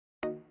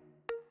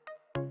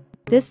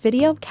This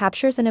video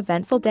captures an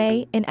eventful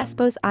day in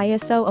Espoo's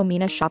Iso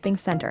Omena shopping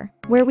center,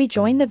 where we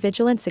join the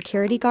vigilant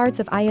security guards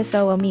of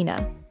Iso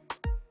Omena.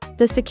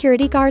 The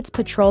security guards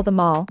patrol the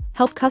mall,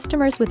 help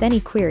customers with any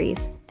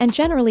queries, and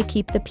generally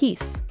keep the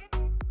peace.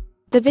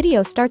 The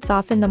video starts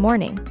off in the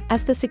morning,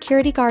 as the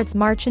security guards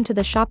march into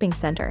the shopping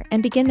center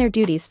and begin their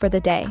duties for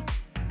the day.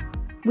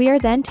 We are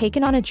then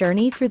taken on a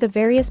journey through the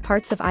various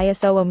parts of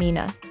Iso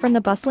Omena, from the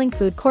bustling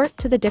food court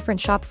to the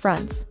different shop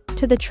fronts,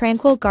 to the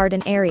tranquil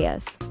garden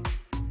areas.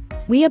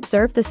 We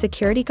observe the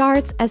security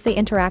guards as they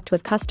interact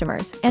with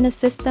customers and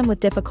assist them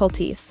with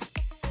difficulties.